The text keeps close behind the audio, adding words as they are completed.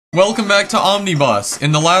Welcome back to OmniBus.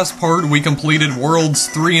 In the last part, we completed Worlds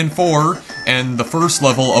 3 and 4, and the first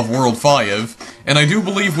level of World 5, and I do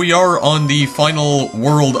believe we are on the final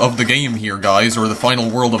world of the game here, guys, or the final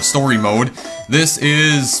world of story mode. This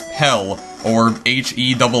is Hell, or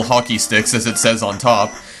H-E double hockey sticks, as it says on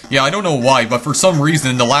top. Yeah, I don't know why, but for some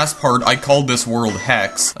reason, in the last part, I called this world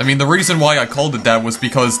Hex. I mean, the reason why I called it that was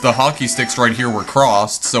because the hockey sticks right here were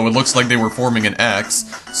crossed, so it looks like they were forming an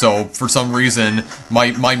X. So, for some reason,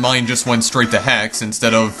 my mind just went straight to Hex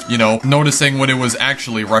instead of, you know, noticing what it was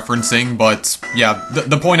actually referencing, but, yeah,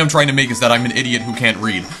 the point I'm trying to make is that I'm an idiot who can't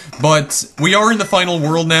read. But, we are in the final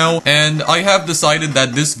world now, and I have decided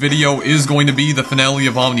that this video is going to be the finale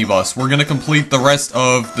of OmniBus. We're gonna complete the rest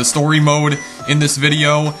of the story mode in this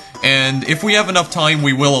video, and if we have enough time,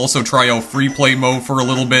 we will also try out free play mode for a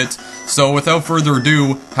little bit. So without further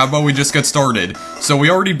ado, how about we just get started? So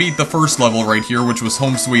we already beat the first level right here, which was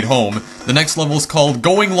Home Sweet Home. The next level is called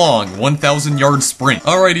Going Long, 1,000-yard sprint.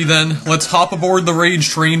 Alrighty then, let's hop aboard the rage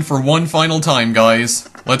train for one final time, guys.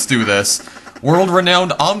 Let's do this.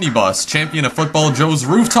 World-renowned OmniBus, champion of Football Joe's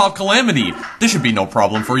rooftop calamity. This should be no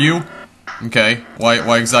problem for you. Okay,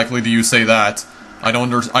 why exactly do you say that? I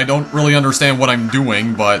don't really understand what I'm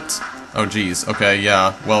doing, but... Oh, geez. Okay,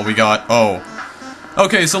 yeah. Well, we got... Oh.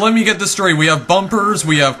 Okay, so let me get this straight. We have bumpers,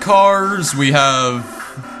 we have cars, we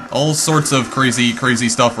have... all sorts of crazy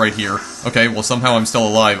stuff right here. Okay, well, somehow I'm still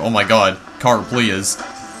alive. Oh my god. Car, please.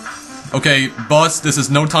 Okay, bus, this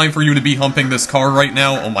is no time for you to be humping this car right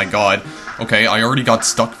now. Oh my god. Okay, I already got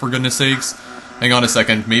stuck, for goodness sakes. Hang on a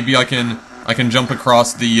second. Maybe I can jump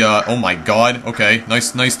across the, oh my god, okay,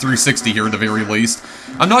 nice 360 here at the very least.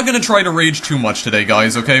 I'm not gonna try to rage too much today,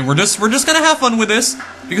 guys, okay? We're just gonna have fun with this,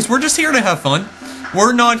 because we're just here to have fun.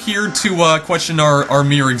 We're not here to, question our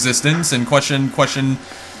mere existence, and question,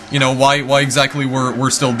 you know, why exactly we're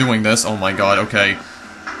still doing this. Oh my god, okay.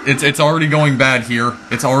 It's already going bad here.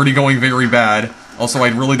 It's already going very bad. Also, I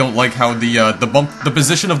really don't like how the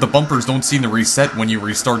position of the bumpers don't seem to reset when you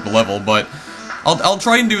restart the level, but... I'll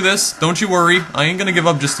try and do this, don't you worry, I ain't gonna give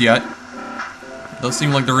up just yet. Does seem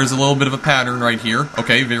like there is a little bit of a pattern right here.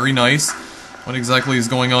 Okay, very nice. What exactly is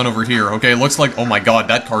going on over here? Okay, looks like, oh my god,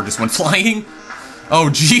 that car just went flying. Oh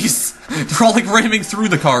jeez, they're all like ramming through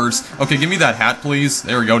the cars. Okay, give me that hat please.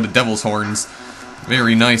 There we go, the devil's horns.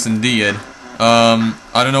 Very nice indeed. I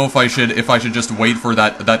don't know if I should just wait for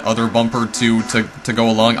that other bumper to go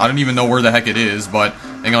along. I don't even know where the heck it is, but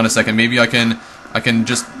hang on a second, maybe I can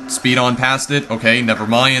just speed on past it. Okay, never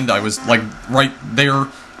mind. I was, like, right there,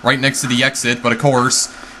 right next to the exit, but of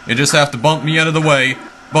course, you just have to bump me out of the way.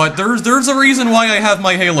 But there's a reason why I have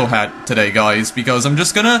my Halo hat today, guys, because I'm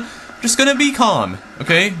just gonna be calm,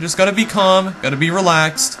 okay? Just gotta be calm, gotta be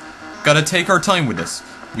relaxed, gotta take our time with this.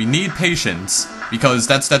 We need patience, because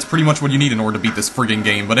that's pretty much what you need in order to beat this friggin'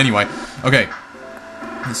 game. But anyway, okay,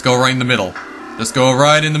 let's go right in the middle. Just go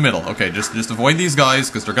right in the middle. Okay, just avoid these guys,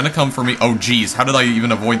 because they're gonna come for me. Oh, geez, how did I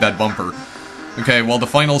even avoid that bumper? Okay, well, the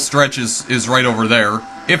final stretch is right over there.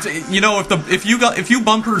 If you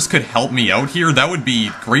bumpers could help me out here, that would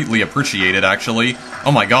be greatly appreciated, actually.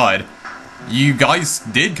 Oh my god. You guys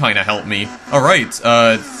did kinda help me. Alright,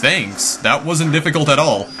 thanks. That wasn't difficult at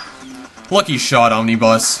all. Lucky shot,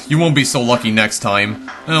 OmniBus. You won't be so lucky next time.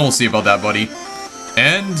 We'll see about that, buddy.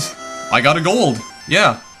 And I got a gold.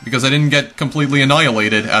 Yeah. Because I didn't get completely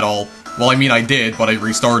annihilated at all. Well, I mean, I did, but I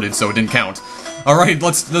restarted, so it didn't count. Alright,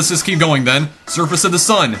 let's just keep going then. Surface of the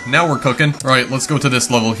sun. Now we're cooking. Alright, let's go to this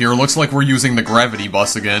level here. Looks like we're using the gravity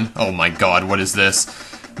bus again. Oh my god, what is this?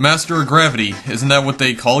 Master of Gravity. Isn't that what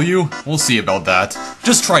they call you? We'll see about that.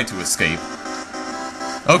 Just try to escape.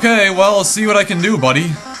 Okay, well, I'll see what I can do,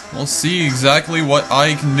 buddy. We'll see exactly what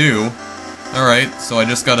I can do. Alright, so I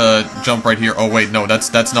just gotta jump right here. Oh wait, no,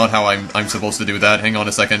 that's not how I'm supposed to do that. Hang on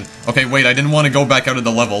a second. Okay, wait, I didn't want to go back out of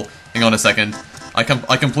the level. Hang on a second. I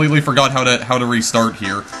completely forgot how to restart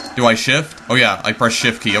here. Do I shift? Oh yeah, I press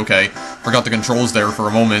shift key, okay. Forgot the controls there for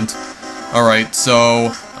a moment. Alright, so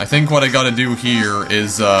I think what I gotta do here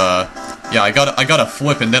is yeah, I gotta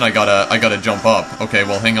flip and then I gotta jump up. Okay,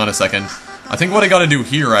 well hang on a second. I think what I gotta do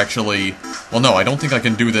here actually, well no, I don't think I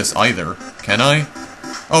can do this either. Can I?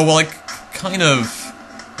 Oh well,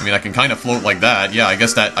 I mean, I can kind of float like that. Yeah, I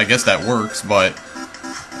guess that works, but...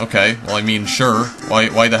 Okay, well, I mean, sure.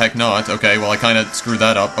 Why the heck not? Okay, well, I kind of screwed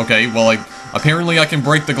that up. Okay, well, apparently I can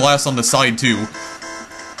break the glass on the side, too.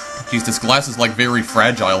 Jeez, this glass is, like, very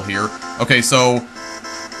fragile here. Okay, so...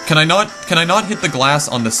 Can I not hit the glass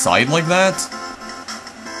on the side like that?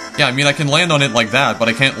 Yeah, I mean, I can land on it like that, but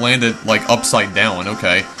I can't land it, like, upside down.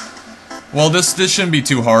 Okay. Well, this shouldn't be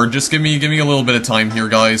too hard. Just give me a little bit of time here,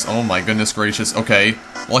 guys. Oh my goodness gracious. Okay.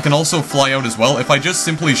 Well, I can also fly out as well. If I just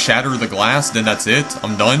simply shatter the glass, then that's it.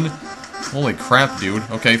 I'm done. Holy crap, dude.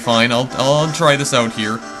 Okay, fine. I'll try this out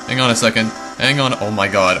here. Hang on a second. Hang on. Oh my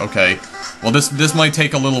god. Okay. Well, this might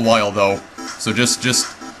take a little while though. So just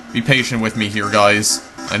be patient with me here, guys.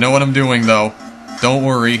 I know what I'm doing though. Don't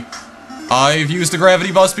worry. I've used a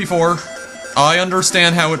gravity bus before. I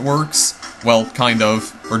understand how it works. Well, kind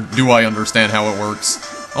of. Or do I understand how it works?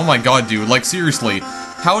 Oh my god, dude. Like, seriously.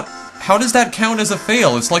 How does that count as a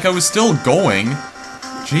fail? It's like I was still going.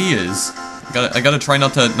 Jeez. I gotta try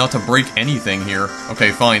not to break anything here.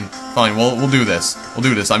 Okay, fine. Fine, we'll do this. We'll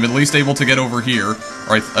do this. I'm at least able to get over here.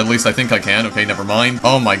 Or at least I think I can. Okay, never mind.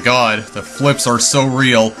 Oh my god. The flips are so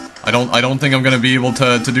real. I don't think I'm gonna be able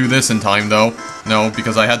to do this in time though. No,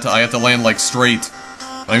 because I had to land like straight.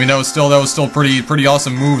 But I mean that was still pretty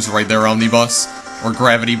awesome moves right there, OmniBus. Or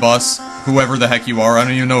Gravity Bus. Whoever the heck you are. I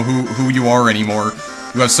don't even know who you are anymore.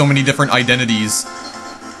 You have so many different identities.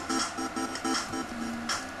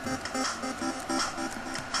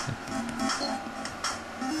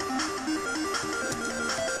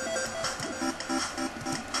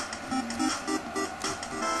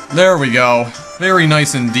 There we go. Very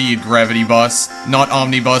nice indeed, Gravity Bus. Not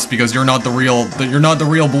OmniBus, because you're not the real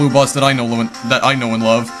blue bus that I know and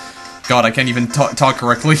love. God, I can't even talk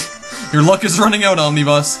correctly. Your luck is running out,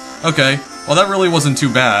 OmniBus. Okay. Well, that really wasn't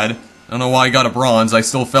too bad. I don't know why I got a bronze. I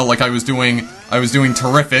still felt like I was doing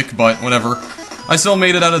terrific, but whatever. I still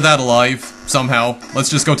made it out of that alive, somehow. Let's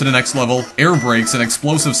just go to the next level. Air brakes and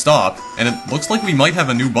explosive stop. And it looks like we might have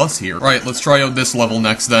a new bus here. Right, let's try out this level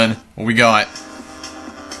next then. What we got?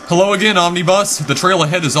 Hello again, OmniBus. The trail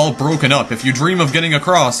ahead is all broken up. If you dream of getting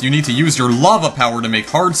across, you need to use your lava power to make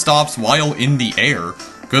hard stops while in the air.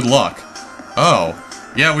 Good luck. Oh.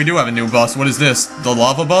 Yeah, we do have a new bus. What is this? The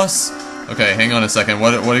lava bus? Okay, hang on a second.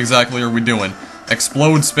 What exactly are we doing?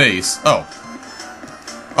 Explode space. Oh.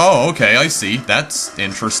 Oh, okay, I see. That's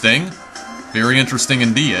interesting. Very interesting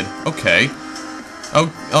indeed. Okay. Oh,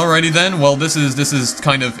 alrighty then. Well, this is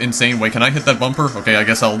kind of insane. Wait, can I hit that bumper? Okay, I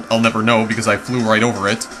guess I'll never know because I flew right over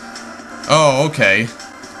it. Oh, okay.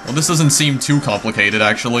 Well, this doesn't seem too complicated,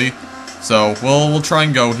 actually. So, we'll try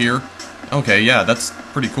and go here. Okay, yeah, that's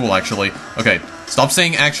pretty cool, actually. Okay, stop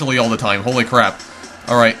saying actually all the time. Holy crap.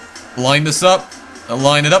 Alright, line this up,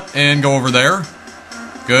 line it up, and go over there.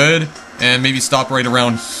 Good. And maybe stop right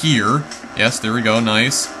around here. Yes, there we go,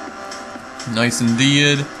 nice. Nice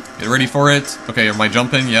indeed. Get ready for it. Okay, am I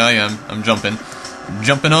jumping? Yeah, I am. I'm jumping.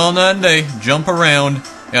 Jumping all that day. Jump around.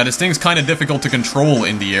 Yeah, this thing's kind of difficult to control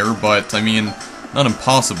in the air, but, I mean, not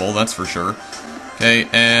impossible, that's for sure. Okay,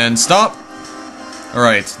 and stop.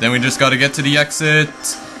 Alright, then we just gotta get to the exit.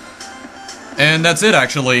 And that's it,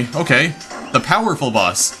 actually. Okay, the powerful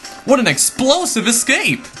bus. What an explosive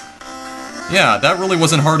escape! Yeah, that really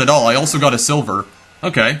wasn't hard at all. I also got a silver.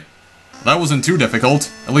 Okay. That wasn't too difficult.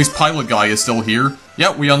 At least Pilot Guy is still here.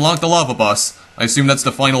 Yep, we unlocked the lava bus. I assume that's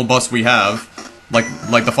the final bus we have.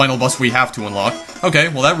 Like the final bus we have to unlock. Okay,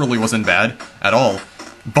 well that really wasn't bad. At all.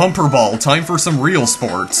 Bumper ball, time for some real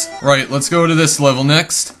sports. Right, let's go to this level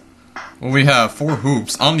next. What we have? 4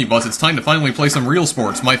 hoops. OmniBus, it's time to finally play some real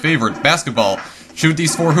sports. My favorite, basketball. Shoot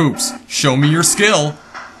these 4 hoops. Show me your skill.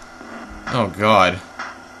 Oh god.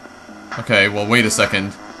 Okay, well wait a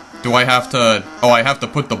second. Do I have to... Oh, I have to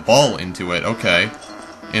put the ball into it. Okay.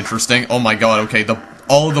 Interesting. Oh my god, okay,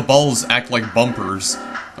 all of the balls act like bumpers.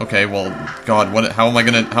 Okay, well, god, how am I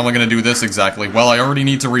gonna do this exactly? Well, I already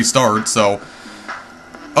need to restart, so...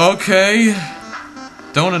 Okay.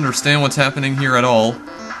 Don't understand what's happening here at all.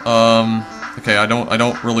 Okay, I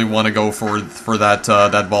don't really want to go for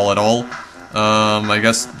that ball at all. I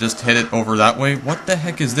guess just hit it over that way. What the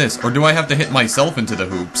heck is this? Or do I have to hit myself into the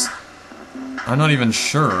hoops? I'm not even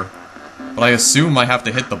sure. But I assume I have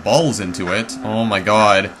to hit the balls into it. Oh my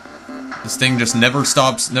god. This thing just never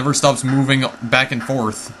stops moving back and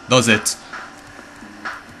forth, does it?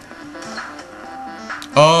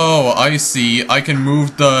 Oh, I see. I can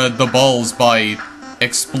move the balls by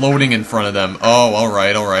exploding in front of them. Oh,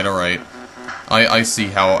 alright. I see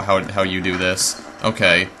how you do this.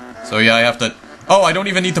 Okay. So yeah, I have to... Oh, I don't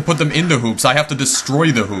even need to put them into hoops. I have to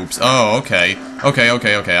destroy the hoops. Oh, okay.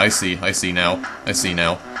 Okay. I see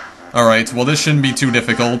now. Alright, well this shouldn't be too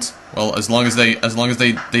difficult. Well, as long as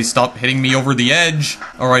they stop hitting me over the edge.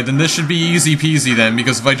 Alright, then this should be easy peasy then,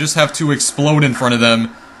 because if I just have to explode in front of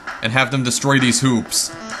them and have them destroy these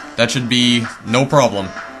hoops, that should be no problem.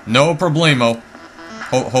 No problemo.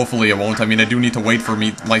 Hopefully it won't. I mean, I do need to wait for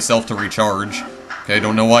myself to recharge. Okay, I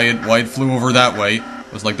don't know why it flew over that way.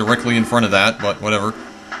 It was like directly in front of that, but whatever.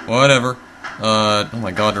 Whatever. Oh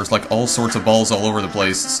my god, there's like all sorts of balls all over the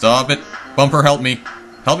place. Stop it. Bumper, help me.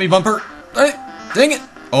 Help me, Bumper! Hey, dang it!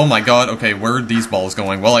 Oh my god, okay, where are these balls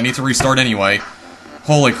going? Well, I need to restart anyway.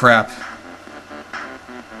 Holy crap.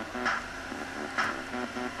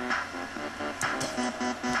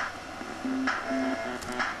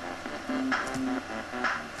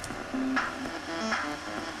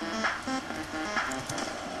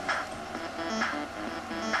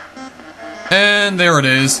 And there it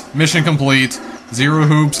is. Mission complete. 0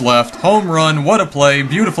 hoops left. Home run. What a play.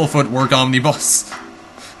 Beautiful footwork, OmniBus.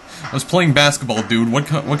 I was playing basketball, dude. What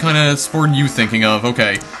kind of sport are you thinking of?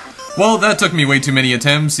 Okay. Well, that took me way too many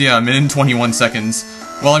attempts. Yeah, a minute and 21 seconds.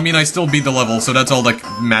 Well, I mean, I still beat the level, so that's all that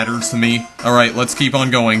matters to me. Alright, let's keep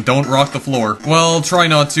on going. Don't rock the floor. Well, try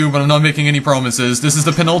not to, but I'm not making any promises. This is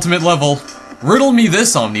the penultimate level. Riddle me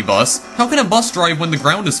this, OmniBus. How can a bus drive when the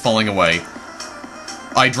ground is falling away?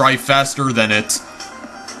 I drive faster than it.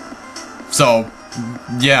 So,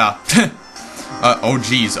 yeah. Oh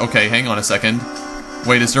geez, okay, hang on a second.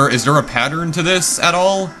 Wait, is there a pattern to this at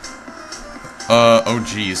all? Oh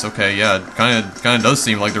geez, okay, yeah, kinda does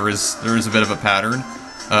seem like there is a bit of a pattern.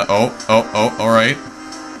 Alright.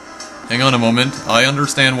 Hang on a moment, I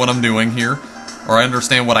understand what I'm doing here. Or I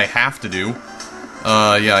understand what I have to do.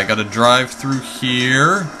 Yeah, I gotta drive through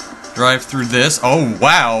here. Drive through this. Oh,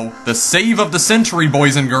 wow. The save of the century,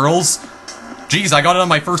 boys and girls. Jeez, I got it on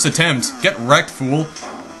my first attempt. Get wrecked, fool.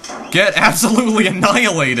 Get absolutely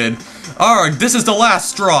annihilated. Alright, this is the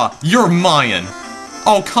last straw. You're mine.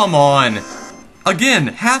 Oh, come on. Again,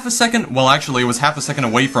 half a second. Well, actually, it was half a second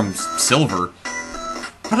away from silver.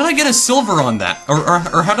 How did I get a silver on that? Or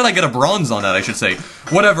how did I get a bronze on that, I should say?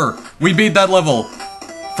 Whatever. We beat that level.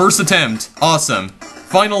 First attempt. Awesome.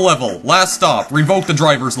 Final level, last stop, revoke the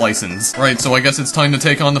driver's license. Right, so I guess it's time to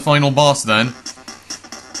take on the final boss then.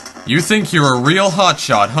 You think you're a real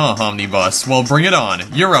hotshot, huh, OmniBus? Well, bring it on.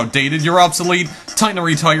 You're outdated, you're obsolete, time to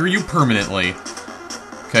retire you permanently.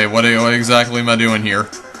 Okay, what exactly am I doing here?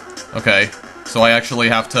 Okay, so I actually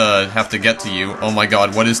have to get to you. Oh my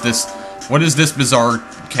god, what is this? What is this bizarre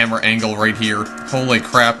camera angle right here? Holy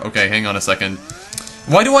crap, okay, hang on a second.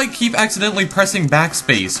 Why do I keep accidentally pressing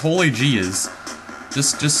backspace? Holy jeez.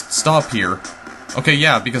 Just stop here. Okay,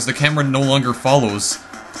 yeah, because the camera no longer follows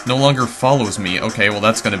me. Okay, well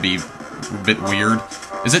that's gonna be a bit weird.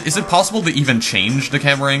 Is it possible to even change the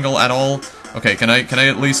camera angle at all? Okay, can I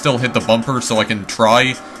at least still hit the bumper so I can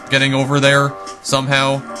try getting over there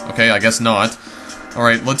somehow? Okay, I guess not.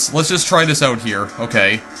 Alright, let's just try this out here.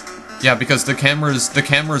 Okay. Yeah, because the camera's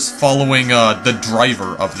following the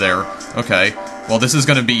driver up there. Okay. Well, this is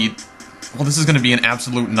gonna be an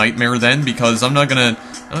absolute nightmare then, because I'm not gonna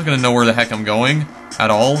know where the heck I'm going at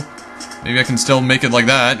all. Maybe I can still make it like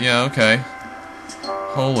that. Yeah, okay.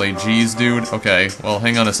 Holy jeez, dude. Okay, well,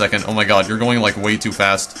 hang on a second. Oh my god, you're going like way too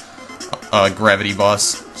fast. Gravity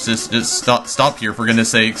bus. Just stop here, for goodness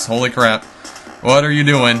sakes. Holy crap. What are you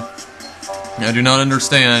doing? I do not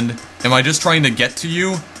understand. Am I just trying to get to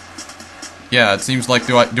you? Yeah, it seems like,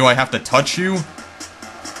 do I have to touch you?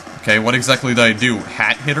 Okay, what exactly did I do?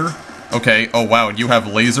 Hat hitter? Okay, oh wow, you have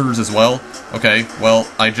lasers as well? Okay, well,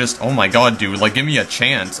 oh my god, dude, like, give me a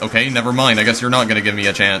chance, okay? Never mind, I guess you're not gonna give me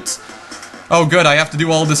a chance. Oh good, I have to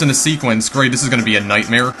do all this in a sequence. Great, this is gonna be a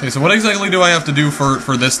nightmare. Okay, so what exactly do I have to do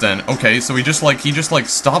for this then? Okay, so he just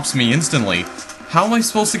stops me instantly. How am I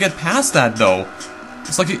supposed to get past that, though?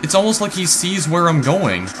 It's almost like he sees where I'm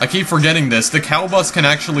going. I keep forgetting this. The cow bus can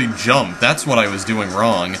actually jump. That's what I was doing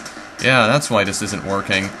wrong. Yeah, that's why this isn't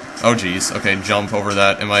working. Oh jeez, okay, jump over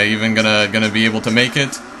that. Am I even gonna be able to make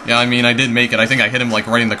it? Yeah, I mean, I did make it. I think I hit him, like,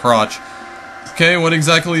 right in the crotch. Okay, what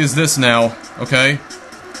exactly is this now? Okay.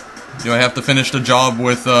 Do I have to finish the job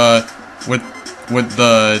with the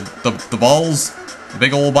balls?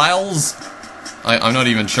 Big ol' balls? I'm not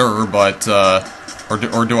even sure, but,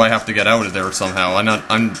 or do I have to get out of there somehow?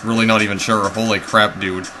 I'm really not even sure. Holy crap,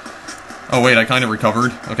 dude. Oh wait, I kinda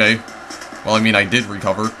recovered. Okay. Well, I mean, I did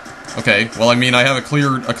recover. Okay, well, I mean, I have a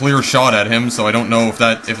clear shot at him, so I don't know if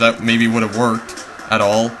that maybe would have worked at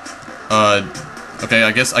all. Okay,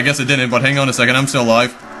 I guess it didn't, but hang on a second, I'm still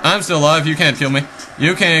alive. I'm still alive, you can't kill me.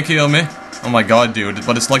 You can't kill me. Oh my god, dude,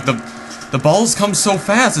 but it's like the balls come so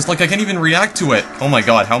fast, it's like I can't even react to it. Oh my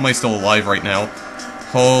god, how am I still alive right now?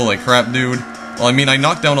 Holy crap, dude. Well, I mean, I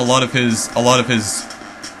knocked down a lot of his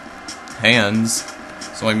hands,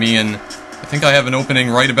 so I mean, I think I have an opening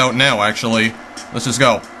right about now, actually. Let's just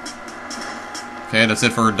go. Okay, that's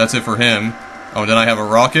it for him. Oh, then I have a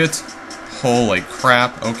rocket? Holy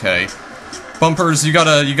crap, okay. Bumpers, you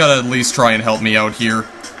gotta at least try and help me out here.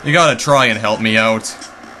 You gotta try and help me out.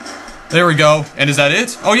 There we go. And is that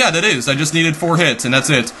it? Oh yeah, that is. I just needed 4 hits, and that's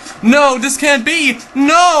it. No, this can't be!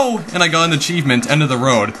 No! And I got an achievement, end of the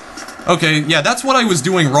road. Okay, yeah, that's what I was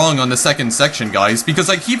doing wrong on the second section, guys, because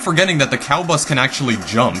I keep forgetting that the cow bus can actually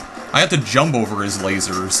jump. I had to jump over his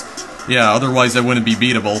lasers. Yeah, otherwise I wouldn't be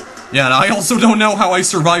beatable. Yeah, and I also don't know how I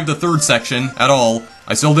survived the third section at all.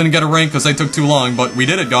 I still didn't get a rank because I took too long, but we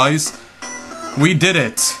did it, guys. We did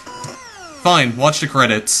it. Fine, watch the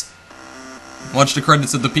credits. Watch the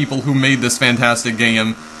credits of the people who made this fantastic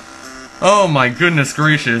game. Oh my goodness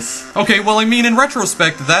gracious. Okay, well, I mean, in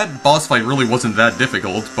retrospect, that boss fight really wasn't that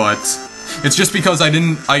difficult, but it's just because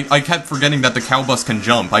I kept forgetting that the cow bus can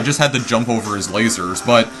jump. I just had to jump over his lasers,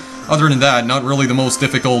 but other than that, not really the most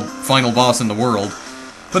difficult final boss in the world.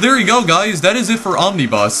 But there you go, guys, that is it for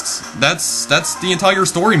OmniBus. That's the entire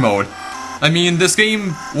story mode. I mean, this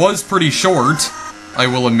game was pretty short, I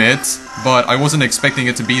will admit, but I wasn't expecting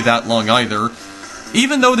it to be that long either.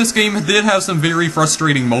 Even though this game did have some very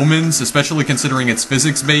frustrating moments, especially considering it's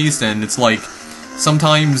physics-based, and it's like,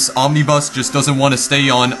 sometimes OmniBus just doesn't want to stay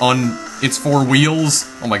on its four wheels.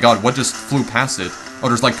 Oh my god, what just flew past it? Oh,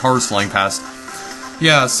 there's like cars flying past.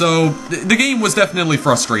 Yeah, so, the game was definitely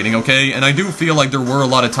frustrating, okay? And I do feel like there were a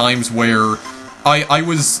lot of times where I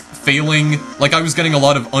was failing, like I was getting a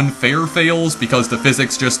lot of unfair fails because the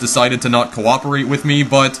physics just decided to not cooperate with me,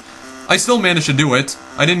 but I still managed to do it.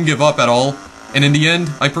 I didn't give up at all. And in the end,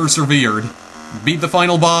 I persevered. Beat the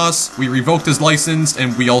final boss, we revoked his license,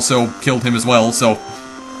 and we also killed him as well, so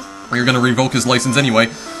we're gonna revoke his license anyway.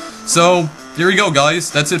 So, there you go, guys.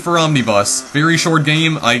 That's it for OmniBus. Very short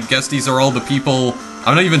game. I guess these are all the people.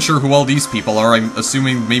 I'm not even sure who all these people are. I'm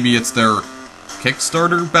assuming maybe it's their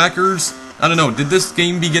Kickstarter backers? I don't know. Did this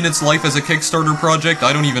game begin its life as a Kickstarter project?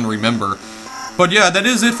 I don't even remember. But yeah, that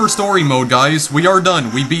is it for story mode, guys. We are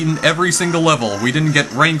done. We've beaten every single level. We didn't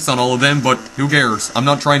get ranks on all of them, but who cares? I'm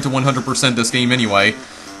not trying to 100% this game anyway.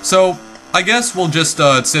 So, I guess we'll just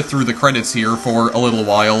sit through the credits here for a little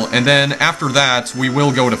while, and then after that, we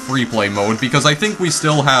will go to free play mode, because I think we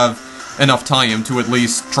still have enough time to at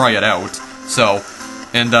least try it out. So,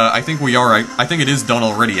 and I think we are. I think it is done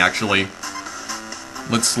already, actually.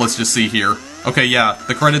 Let's just see here. Okay, yeah,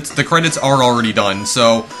 the credits are already done,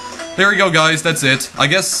 so there you go, guys, that's it. I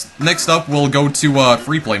guess next up we'll go to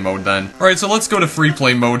free play mode then. Alright, so let's go to free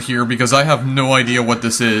play mode here because I have no idea what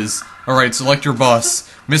this is. Alright, select your bus.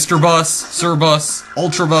 Mr. Bus, Sir Bus,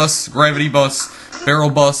 Ultra Bus, Gravity Bus, Barrel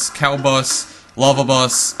Bus, Cow Bus, Lava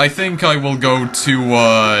Bus. I think I will go to,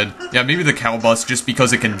 yeah, maybe the Cow Bus just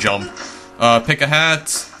because it can jump. Pick a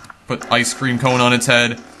hat, put ice cream cone on its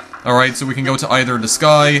head. Alright, so we can go to either the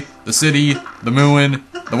sky, the city, the moon,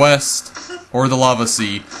 the west, or the lava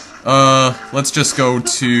sea. Let's just go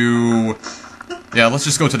to... yeah, let's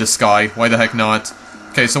just go to the sky. Why the heck not?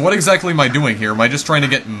 Okay, so what exactly am I doing here? Am I just trying to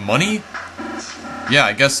get money? Yeah,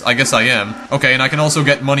 I guess I am. Okay, and I can also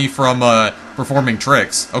get money from, performing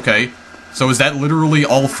tricks. Okay. So is that literally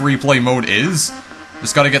all free play mode is?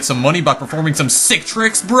 Just gotta get some money by performing some sick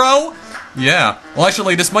tricks, bro? Yeah. Well,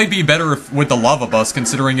 actually, this might be better with the lava bus,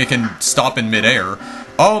 considering it can stop in midair.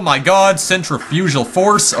 Oh my god, centrifugal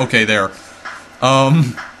force. Okay, there.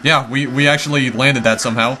 Yeah, we actually landed that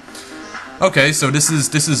somehow. Okay, so this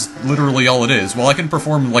is literally all it is. Well, I can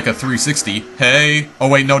perform like a 360. Hey! Oh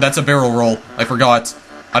wait, no, that's a barrel roll. I forgot.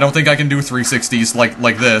 I don't think I can do 360s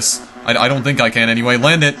like this. I don't think I can anyway.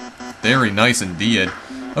 Land it! Very nice indeed.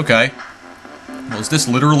 Okay. Well, is this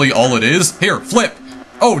literally all it is? Here, flip!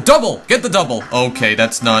 Oh, double! Get the double! Okay,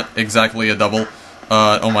 that's not exactly a double.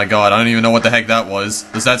 Oh my god, I don't even know what the heck that was.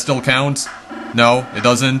 Does that still count? No, it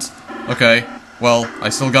doesn't. Okay. Well, I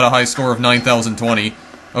still got a high score of 9,020.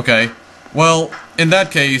 Okay. Well, in that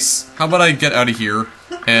case, how about I get out of here,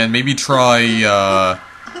 and maybe try,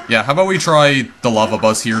 yeah, how about we try the lava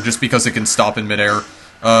bus here, just because it can stop in midair.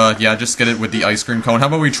 Yeah, just get it with the ice cream cone. How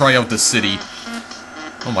about we try out the city?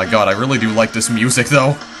 Oh my god, I really do like this music,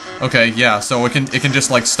 though. Okay, yeah, so it can just,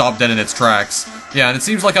 like, stop dead in its tracks. Yeah, and it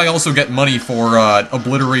seems like I also get money for,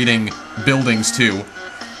 obliterating buildings, too.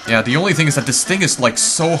 Yeah, the only thing is that this thing is, like,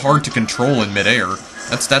 so hard to control in midair.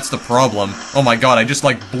 That's the problem. Oh my god, I just,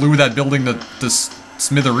 like, blew that building to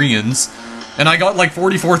smithereens. And I got, like,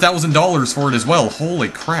 $44,000 for it as well. Holy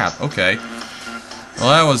crap, okay. Well,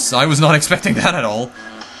 I was not expecting that at all.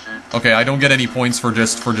 Okay, I don't get any points for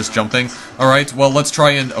just jumping. Alright, well, let's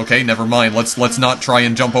try and... okay, never mind. Let's not try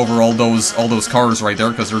and jump over all those cars right there,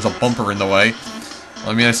 because there's a bumper in the way.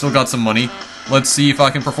 I mean, I still got some money. Let's see if I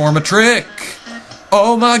can perform a trick!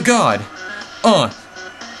 Oh my god!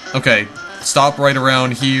 Okay, stop right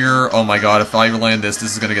around here. Oh my god, if I land this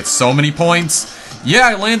is gonna get so many points. Yeah,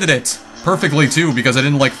 I landed it! Perfectly, too, because I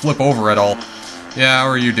didn't, like, flip over at all. Yeah, how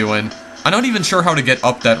are you doing? I'm not even sure how to get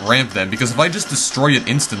up that ramp, then, because if I just destroy it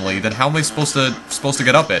instantly, then how am I supposed to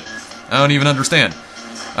get up it? I don't even understand.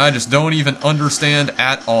 I just don't even understand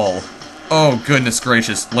at all. Oh, goodness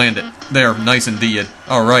gracious. Land it. There, nice indeed.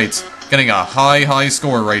 Alright, getting a high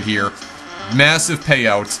score right here. Massive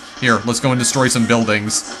payout. Here, let's go and destroy some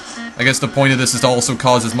buildings. I guess the point of this is to also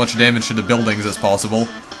cause as much damage to the buildings as possible.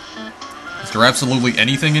 Is there absolutely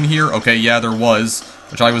anything in here? Okay, yeah, there was,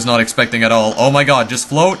 which I was not expecting at all. Oh my god, just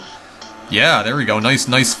float? Yeah, there we go. Nice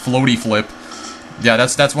floaty flip. Yeah,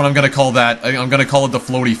 that's what I'm gonna call that. I'm gonna call it the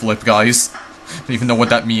floaty flip, guys. I don't even know what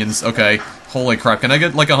that means. Okay. Holy crap, can I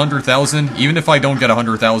get like 100,000? Even if I don't get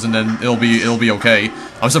 100,000, then it'll be okay.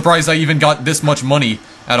 I'm surprised I even got this much money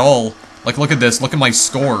at all. Like, look at this, look at my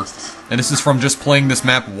score. And this is from just playing this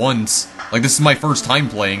map once. Like, this is my first time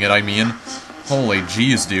playing it, I mean. Holy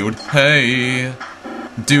jeez, dude. Hey,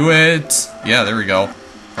 do it. Yeah, there we go.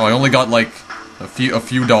 Oh, I only got like a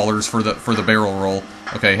few dollars for the barrel roll.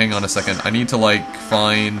 Okay, hang on a second. I need to like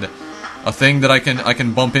find a thing that I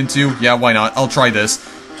can bump into. Yeah, why not? I'll try this.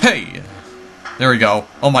 Hey, there we go.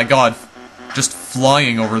 Oh my god, just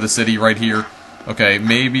flying over the city right here. Okay,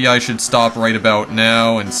 maybe I should stop right about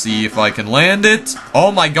now and see if I can land it.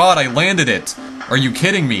 Oh my god, I landed it! Are you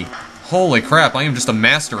kidding me? Holy crap, I am just a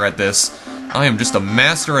master at this. I am just a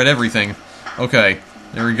master at everything. Okay,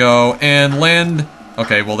 there we go, and land.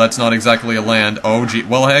 Okay, well that's not exactly a land. Oh gee,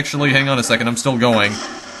 well actually, hang on a second, I'm still going.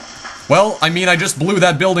 Well, I mean, I just blew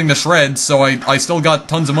that building to shreds, so I still got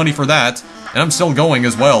tons of money for that, and I'm still going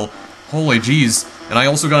as well. Holy jeez. And I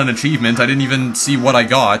also got an achievement. I didn't even see what I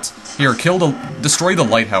got. Here, destroy the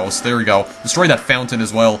lighthouse. There we go. Destroy that fountain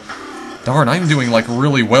as well. Darn, I'm doing, like,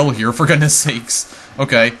 really well here, for goodness sakes.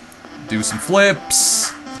 Okay. Do some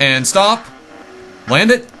flips. And stop.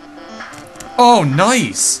 Land it. Oh,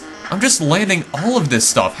 nice. I'm just landing all of this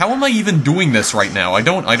stuff. How am I even doing this right now? I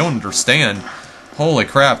don't understand. Holy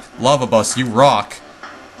crap. Lava Bus, you rock.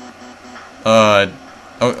 Well...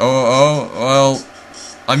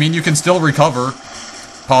 I mean, you can still recover.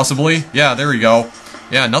 Possibly. Yeah, there we go.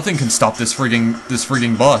 Yeah, nothing can stop this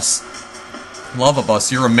frigging bus. Lava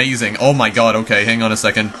Bus, you're amazing. Oh my god, okay, hang on a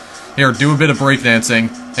second. Here, do a bit of breakdancing.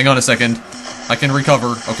 Hang on a second. I can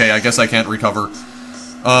recover. Okay, I guess I can't recover.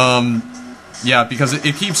 Yeah, because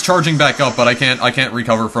it keeps charging back up, but I can't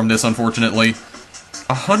recover from this, unfortunately.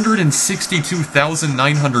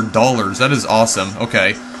 $162,900. That is awesome.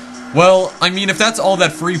 Okay. Well, I mean, if that's all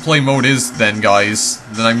that free play mode is, then, guys,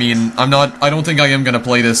 then I mean, I don't think I am gonna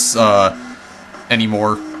play this,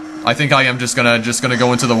 anymore. I think I am just gonna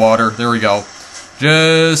go into the water. There we go.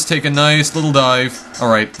 Just take a nice little dive.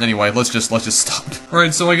 Alright, anyway, let's just stop.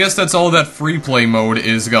 Alright, so I guess that's all that free play mode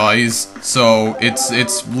is, guys. So, it's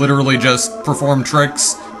literally just perform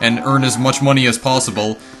tricks and earn as much money as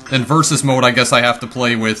possible. Then versus mode, I guess I have to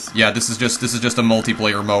play with, yeah, this is just a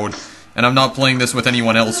multiplayer mode. And I'm not playing this with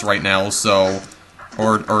anyone else right now, so...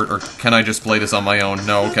 Or can I just play this on my own?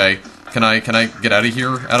 No, okay. Can I get out of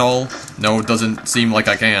here at all? No, it doesn't seem like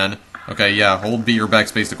I can. Okay, yeah, hold B or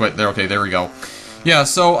backspace to quit. There, okay, there we go. Yeah,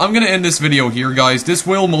 so I'm gonna end this video here, guys. This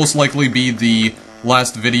will most likely be the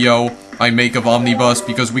last video I make of OmniBus,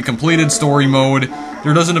 because we completed story mode.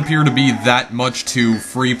 There doesn't appear to be that much to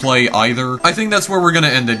free play either. I think that's where we're gonna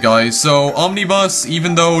end it, guys. So, OmniBus,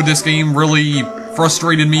 even though this game really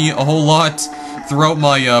frustrated me a whole lot throughout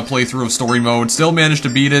my playthrough of story mode, still managed to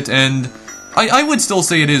beat it, and I would still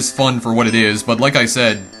say it is fun for what it is, but like I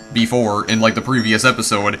said before, in like the previous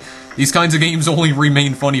episode, these kinds of games only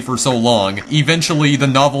remain funny for so long. Eventually, the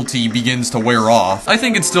novelty begins to wear off. I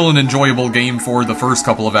think it's still an enjoyable game for the first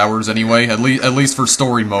couple of hours anyway, at least for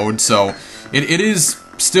story mode, so it is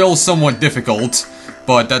still somewhat difficult,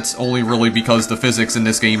 but that's only really because the physics in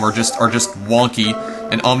this game are just wonky,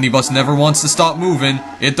 and OmniBus never wants to stop moving.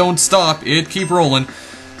 It don't stop, it keep rolling.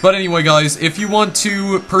 But anyway, guys, if you want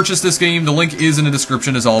to purchase this game, the link is in the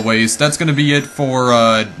description as always. That's going to be it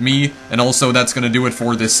for me, and also that's going to do it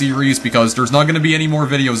for this series, because there's not going to be any more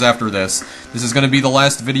videos after this. This is going to be the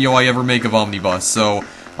last video I ever make of OmniBus, so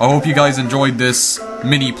I hope you guys enjoyed this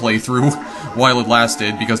mini playthrough while it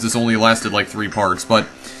lasted, because this only lasted like 3 parts. But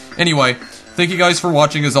anyway, thank you guys for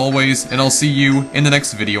watching as always, and I'll see you in the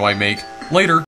next video I make. Later!